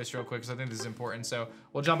Blastoise real quick, because I think this is important, so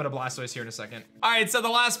we'll jump into Blastoise here in a second. All right, so the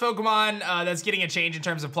last Pokemon that's getting a change in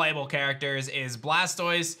terms of playable characters is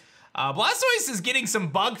Blastoise. Blastoise is getting some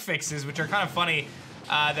bug fixes, which are kind of funny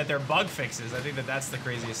that they're bug fixes. I think that that's the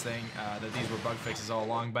craziest thing, that these were bug fixes all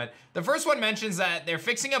along. But the first one mentions that they're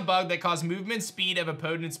fixing a bug that caused movement speed of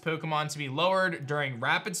opponent's Pokemon to be lowered during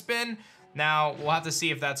Rapid Spin. Now, we'll have to see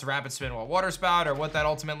if that's Rapid Spin while Water Spout or what that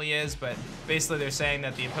ultimately is, but basically they're saying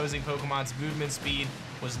that the opposing Pokemon's movement speed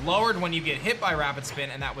was lowered when you get hit by Rapid Spin,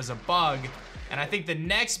 and that was a bug. And I think the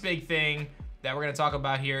next big thing that we're gonna talk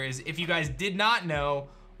about here is, if you guys did not know,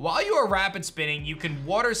 while you are Rapid Spinning, you can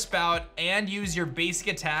Water Spout and use your basic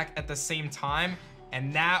attack at the same time,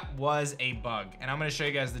 and that was a bug. And I'm gonna show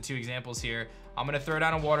you guys the two examples here. I'm gonna throw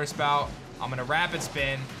down a Water Spout, I'm gonna Rapid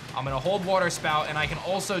Spin, I'm gonna hold Water Spout, and I can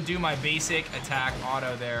also do my basic attack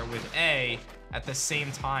auto there with A at the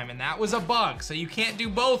same time, and that was a bug, so you can't do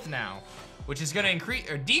both now, which is gonna increase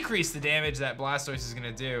or decrease the damage that Blastoise is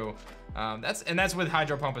gonna do. That's with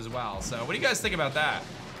Hydro Pump as well. So what do you guys think about that?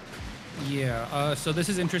 Yeah, so this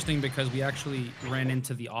is interesting because we actually ran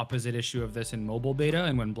into the opposite issue of this in mobile beta,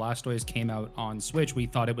 and when Blastoise came out on Switch, we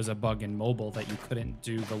thought it was a bug in mobile that you couldn't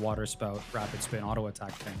do the Water Spout Rapid Spin auto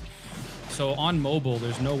attack thing. So on mobile,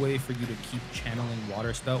 there's no way for you to keep channeling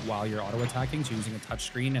Water Spout while you're auto attacking, so using a touch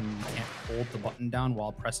screen, and you can't hold the button down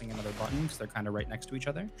while pressing another button because they're kind of right next to each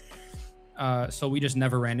other. So we just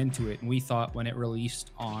never ran into it, and we thought when it released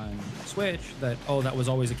on Switch that, oh, that was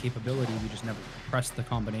always a capability, we just never pressed the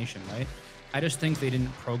combination, right? I just think they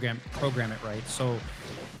didn't program it right. So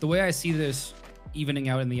the way I see this evening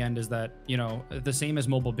out in the end is that, you know, the same as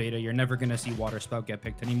mobile beta, you're never going to see Water Spout get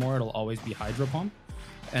picked anymore. It'll always be Hydro Pump.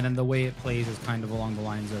 And then the way it plays is kind of along the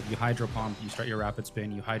lines of you Hydro Pump, you start your Rapid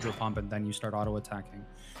Spin, you Hydro Pump, and then you start auto attacking.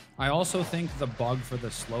 I also think the bug for the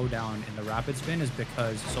slowdown in the Rapid Spin is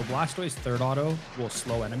because, so Blastoise third auto will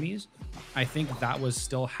slow enemies. I think that was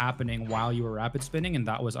still happening while you were Rapid Spinning, and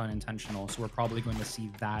that was unintentional. So we're probably going to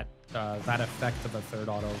see that that effect of a third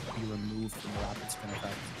auto be removed from the Rapid Spin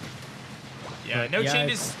effect. Yeah, no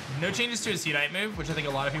changes to his Unite move, which I think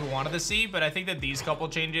a lot of people wanted to see, but I think that these couple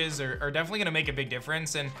changes are definitely going to make a big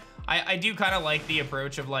difference. And I do kind of like the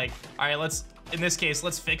approach of like, all right, in this case,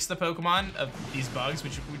 let's fix the Pokemon of these bugs,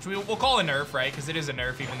 which we'll call a nerf, right? Because it is a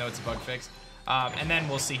nerf, even though it's a bug fix. And then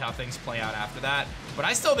we'll see how things play out after that. But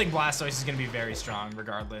I still think Blastoise is going to be very strong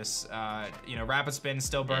regardless. You know, Rapid Spin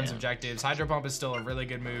still burns objectives. Hydro Pump is still a really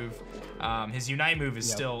good move. His Unite move is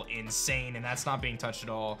still insane, and that's not being touched at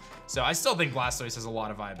all. So I still think Blastoise has a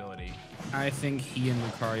lot of viability. I think he and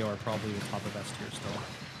Lucario are probably the top of S tier still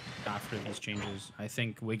after these changes. I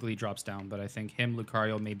think Wiggly drops down, but I think him,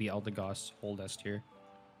 Lucario, maybe Eldegoss hold S tier.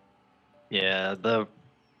 Yeah, the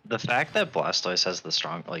fact that Blastoise has the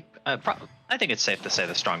strong, like, I think it's safe to say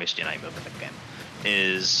the strongest Unite move in the game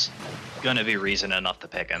is going to be reason enough to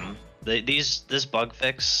pick him. This bug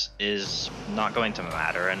fix is not going to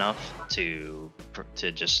matter enough to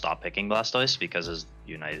just stop picking Blastoise because his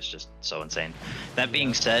Unite is just so insane. That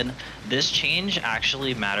being said, this change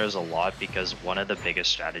actually matters a lot because one of the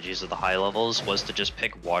biggest strategies of the high levels was to just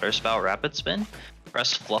pick Water Spout Rapid Spin,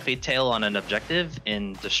 press Fluffy Tail on an objective,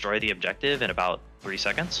 and destroy the objective in about 3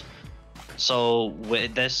 seconds. So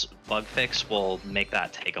with this bug fix will make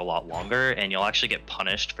that take a lot longer, and you'll actually get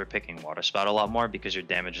punished for picking Water Spout a lot more because your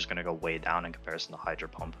damage is going to go way down in comparison to Hydro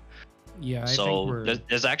Pump. Yeah, so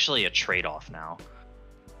there's actually a trade-off now.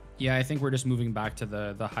 Yeah, I think we're just moving back to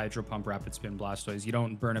the Hydro Pump Rapid Spin Blastoise. You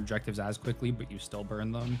don't burn objectives as quickly, but you still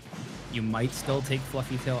burn them. You might still take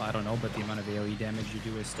Fluffy Tail, I don't know, but the amount of AoE damage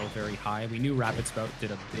you do is still very high. We knew Rapid Spout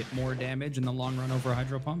did a bit more damage in the long run over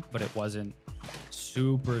Hydro Pump, but it wasn't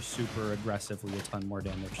super aggressively a ton more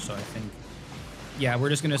damage. So I think, yeah, we're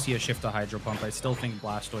just going to see a shift to Hydro Pump. I still think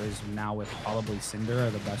Blastoise now with probably Cinder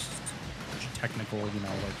are the best technical, you know,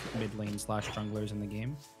 like mid lane / junglers in the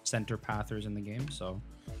game, center pathers in the game. So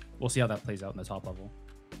we'll see how that plays out in the top level.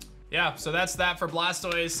 Yeah, so that's that for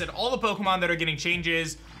Blastoise and all the Pokemon that are getting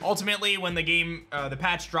changes. Ultimately, when the game, the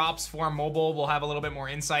patch drops for mobile, we'll have a little bit more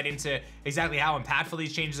insight into exactly how impactful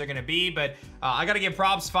these changes are going to be. But I got to give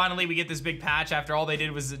props. Finally, we get this big patch after all they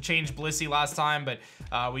did was change Blissey last time. But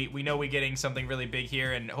we know we're getting something really big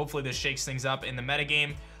here, and hopefully this shakes things up in the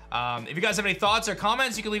metagame. If you guys have any thoughts or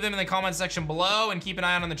comments, you can leave them in the comment section below, and keep an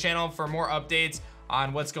eye out on the channel for more updates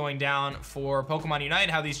on what's going down for Pokemon Unite,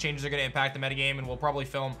 how these changes are going to impact the metagame, and we'll probably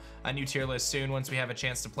film a new tier list soon once we have a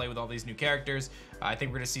chance to play with all these new characters. I think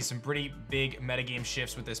we're going to see some pretty big metagame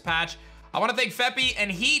shifts with this patch. I want to thank Feppy and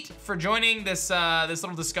Heat for joining this this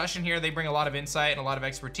little discussion here. They bring a lot of insight and a lot of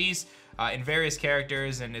expertise in various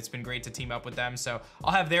characters, and it's been great to team up with them. So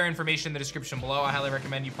I'll have their information in the description below. I highly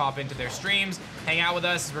recommend you pop into their streams, hang out with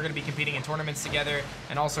us, as we're going to be competing in tournaments together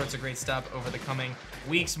and all sorts of great stuff over the coming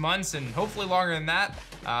weeks, months, and hopefully longer than that.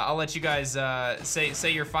 I'll let you guys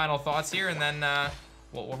say your final thoughts here, and then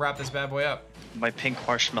we'll wrap this bad boy up. My pink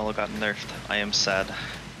marshmallow got nerfed. I am sad.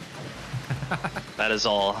 That is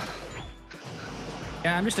all.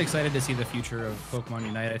 Yeah, I'm just excited to see the future of Pokemon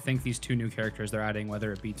Unite. I think these 2 new characters they're adding,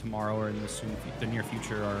 whether it be tomorrow or in the near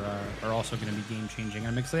future, are also going to be game-changing.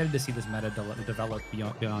 I'm excited to see this meta develop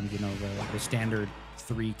beyond you know, the standard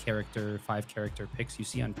 3-character, 5-character picks you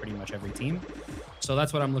see on pretty much every team. So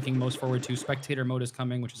that's what I'm looking most forward to. Spectator mode is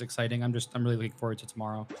coming, which is exciting. I'm really looking forward to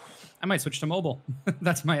tomorrow. I might switch to mobile.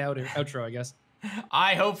 That's my outro, I guess.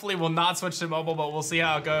 I hopefully will not switch to mobile, but we'll see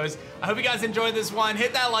how it goes. I hope you guys enjoyed this one.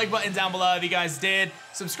 Hit that like button down below if you guys did.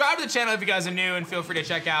 Subscribe to the channel if you guys are new, and feel free to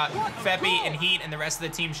check out Feppy and Heat and the rest of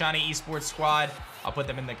the Team Shiny Esports squad. I'll put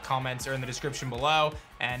them in the comments or in the description below,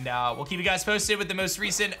 and we'll keep you guys posted with the most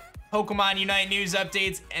recent Pokemon Unite news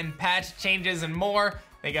updates and patch changes and more.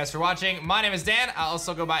 Thank you guys for watching. My name is Dan. I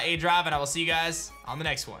also go by aDrive, and I will see you guys on the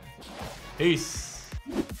next one. Peace.